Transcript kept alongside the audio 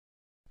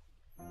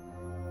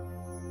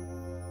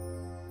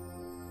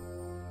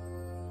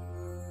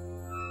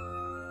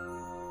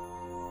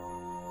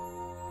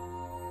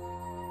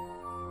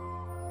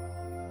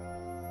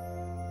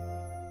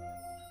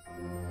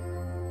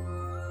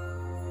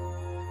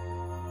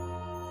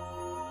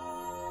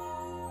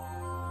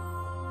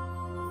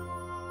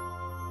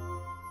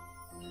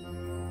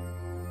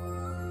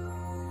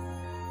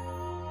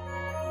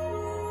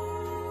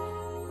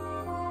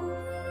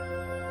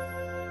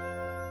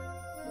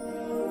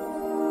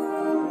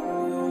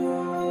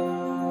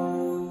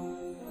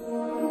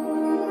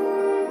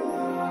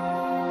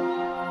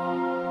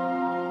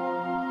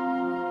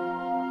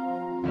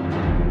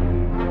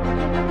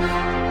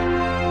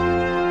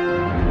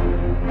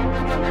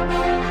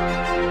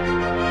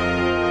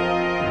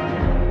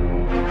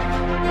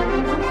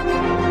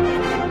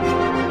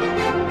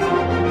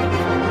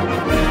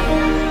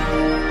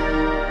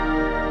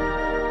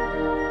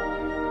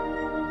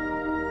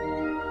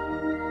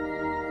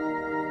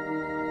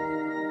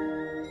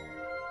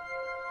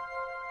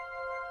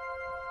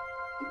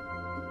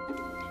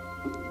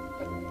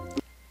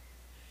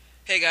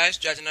Hey guys,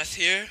 Draginath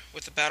here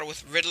with a battle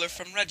with Ridler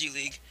from Reggie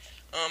League.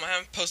 I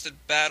haven't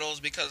posted battles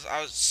because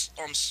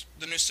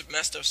the new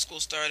semester of school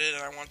started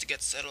and I want to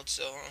get settled.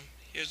 So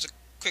here's a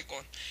quick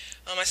one.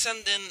 I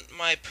send in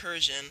my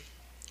Persian,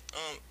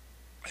 um,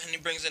 and he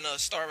brings in a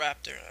Star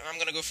Raptor, and I'm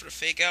gonna go for the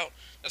fake out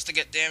just to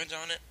get damage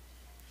on it.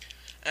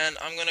 And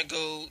I'm gonna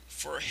go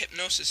for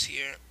Hypnosis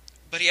here,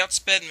 but he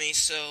outsped me,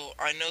 so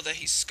I know that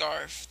he's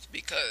scarfed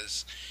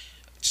because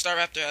Star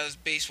Raptor has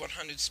base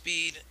 100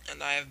 speed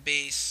and I have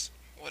base,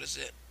 what is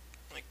it,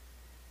 like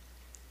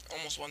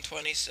almost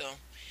 120. So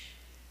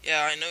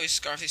yeah, I know he's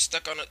scarfed. He's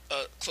stuck on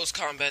a close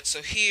combat.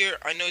 So here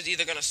I know he's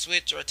either gonna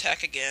switch or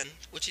attack again,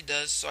 which he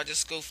does. So I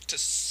just go to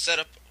set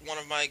up one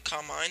of my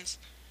comm mines.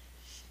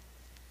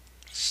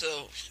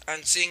 So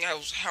I'm seeing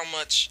how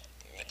much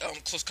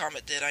close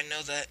combat did. I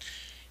know that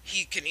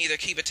he can either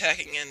keep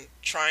attacking and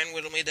try and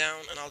whittle me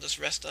down, and I'll just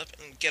rest up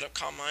and get up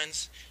comm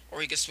mines,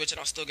 or he can switch and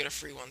I'll still get a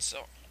free one.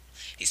 So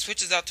he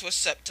switches out to a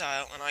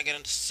Sceptile, and I get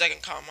a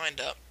second comm mine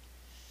up.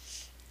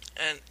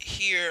 And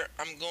here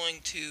I'm going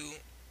to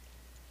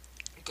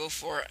go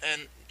for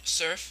an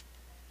Surf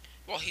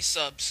while he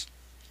subs,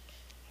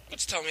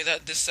 which tell me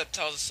that this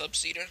Sceptile is a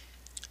sub-seeder.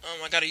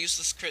 I got a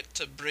useless crit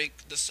to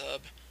break the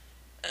sub,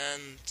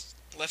 and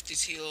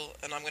lefty's heal,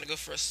 and I'm going to go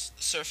for a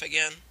Surf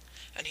again,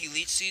 and he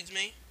Leech Seeds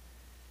me.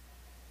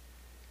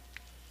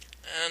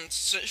 And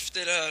Surf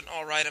did an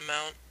alright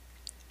amount.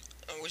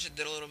 I wish it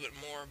did a little bit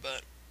more,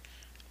 but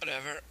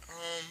whatever.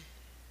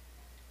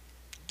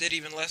 Did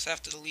even less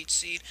after the Leech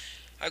Seed.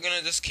 I'm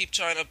gonna just keep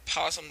trying to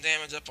pile some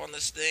damage up on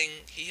this thing.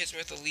 He hits me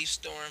with a Leaf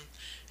Storm.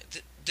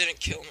 It didn't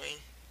kill me.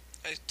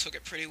 I took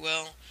it pretty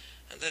well,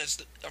 and then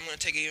I'm gonna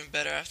take it even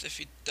better after if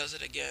he does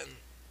it again.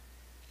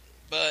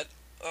 But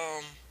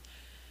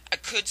I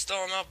could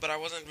stall him out, but I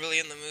wasn't really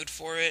in the mood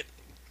for it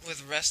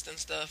with rest and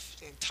stuff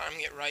and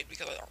timing it right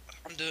because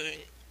I'm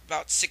doing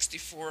about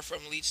 64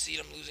 from Leech Seed.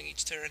 I'm losing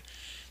each turn,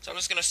 so I'm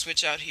just gonna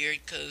switch out here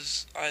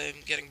because I'm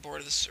getting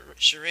bored of the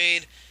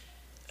charade,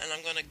 and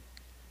I'm gonna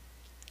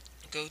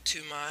go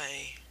to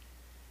my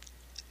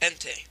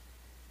Entei.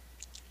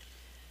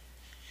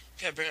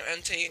 Okay, I bring an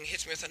Entei and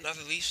hits me with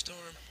another Leaf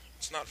Storm.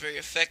 It's not very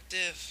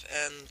effective,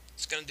 and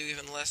it's gonna do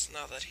even less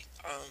now that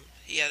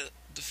he had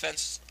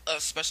a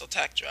special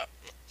attack drop.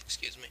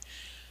 Excuse me.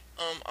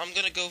 I'm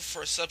gonna go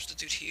for a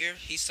substitute here.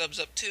 He subs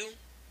up too,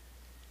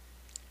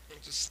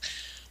 which is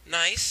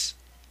nice.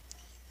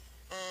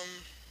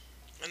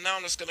 And now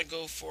I'm just gonna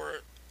go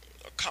for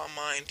a Calm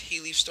Mind. He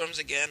Leaf Storms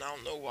again. I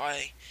don't know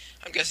why.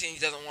 I'm guessing he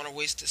doesn't want to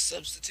waste his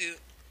substitute,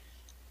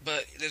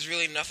 but there's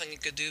really nothing he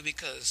could do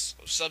because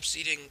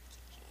subseeding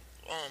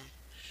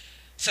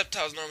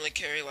Sceptiles normally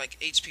carry like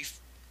HP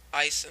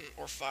Ice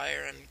or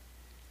Fire and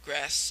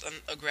Grass,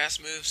 a Grass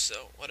move,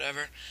 so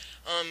whatever.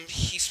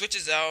 He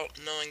switches out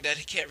knowing that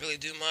he can't really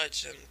do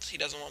much and he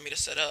doesn't want me to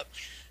set up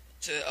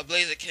to a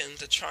Blaziken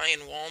to try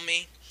and wall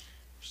me,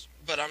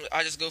 but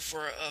I just go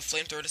for a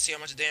Flamethrower to see how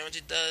much damage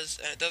it does,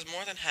 and it does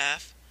more than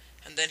half,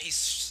 and then he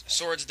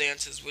Swords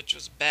Dances, which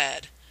was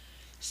bad.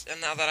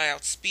 And now that I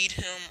outspeed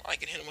him, I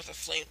can hit him with a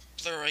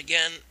Flamethrower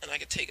again, and I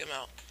can take him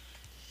out.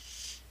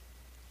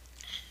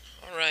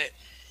 Alright.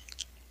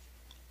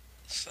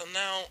 So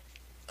now,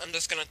 I'm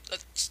just gonna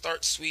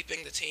start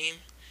sweeping the team.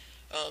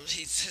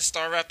 His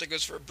Star Raptor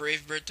goes for a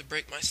Brave Bird to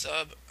break my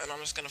sub, and I'm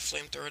just gonna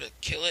Flamethrower to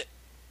kill it.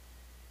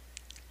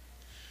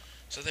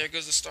 So there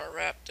goes the Star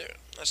Raptor.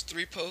 That's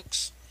 3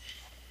 pokes.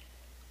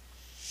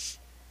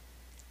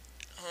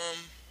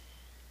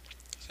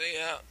 So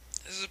yeah,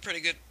 this is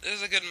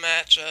a good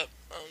matchup.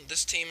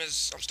 This team I'm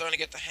starting to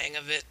get the hang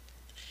of it.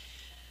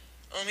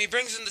 He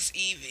brings in this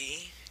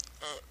Eevee.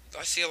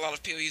 I see a lot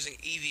of people using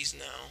Eevees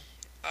now.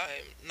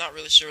 I'm not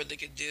really sure what they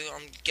could do.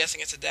 I'm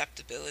guessing it's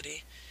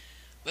adaptability.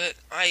 But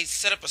I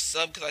set up a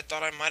sub because I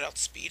thought I might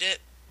outspeed it,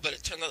 but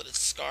it turned out it's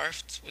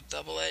scarfed with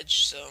double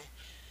edge, so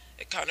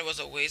it kind of was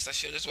a waste. I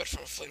should have just went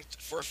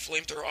for a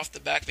Flamethrower off the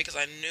back because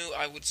I knew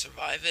I would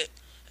survive it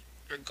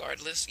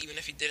regardless, even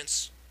if he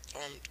didn't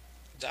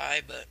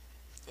die, but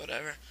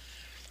whatever.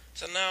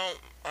 So now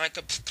I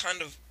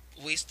kind of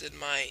wasted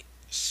my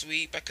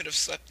sweep. I could have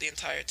swept the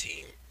entire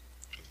team,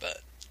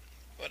 but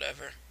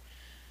whatever.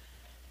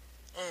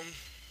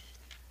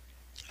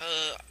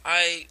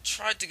 I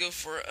tried to go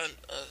for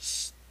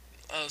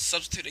a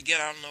substitute again.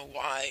 I don't know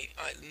why.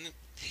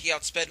 He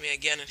outsped me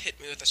again and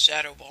hit me with a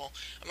Shadow Ball.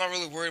 I'm not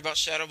really worried about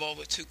Shadow Ball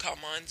with 2 Calm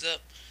Minds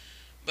up,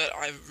 but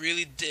I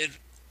really did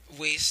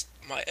waste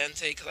my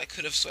Entei because I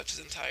could have swept his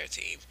entire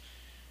team.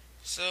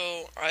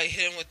 So I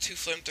hit him with 2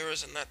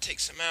 Flamethrowers and that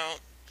takes him out.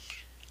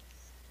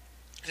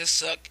 This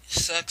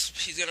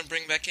sucks. He's gonna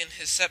bring back in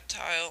his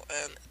Sceptile,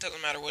 and it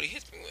doesn't matter what he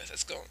hits me with.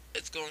 It's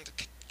going to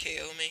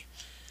KO me.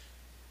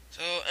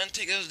 So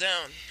Entei goes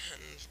down,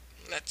 and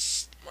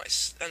that's my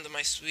end of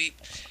my sweep.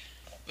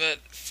 But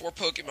 4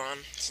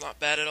 Pokemon, it's not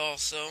bad at all.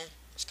 So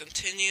let's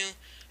continue.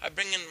 I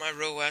bring in my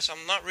Rowash.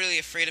 I'm not really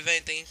afraid of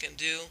anything he can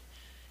do.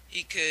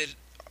 He could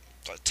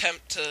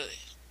attempt to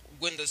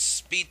win the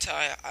speed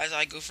tie as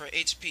I go for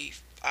HP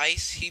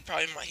Ice. He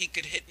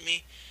could hit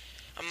me,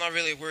 I'm not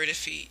really worried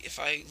if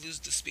I lose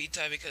the speed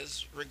tie,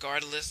 because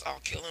regardless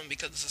I'll kill him,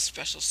 because it's a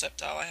special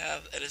sceptile I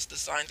have and it's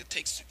designed to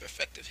take super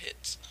effective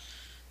hits.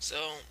 So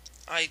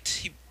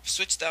he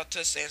switched out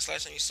to Sand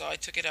Slash, and you saw I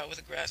took it out with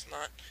a Grass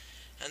Knot.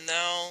 And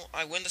now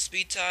I win the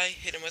speed tie,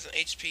 hit him with an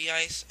HP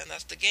Ice, and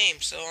that's the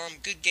game. So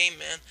good game,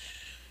 man.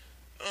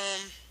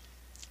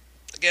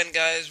 Again,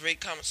 guys,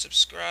 rate, comment,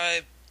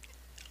 subscribe.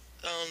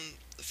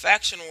 The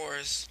faction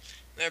wars,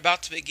 they're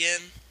about to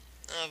begin.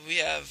 We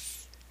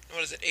have,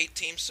 what is it, 8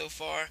 teams so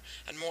far,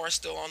 and more are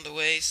still on the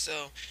way.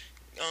 So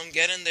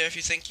get in there if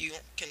you think you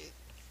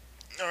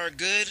are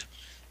good.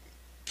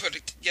 Put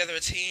together a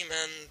team,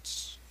 and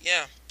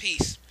yeah,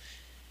 peace.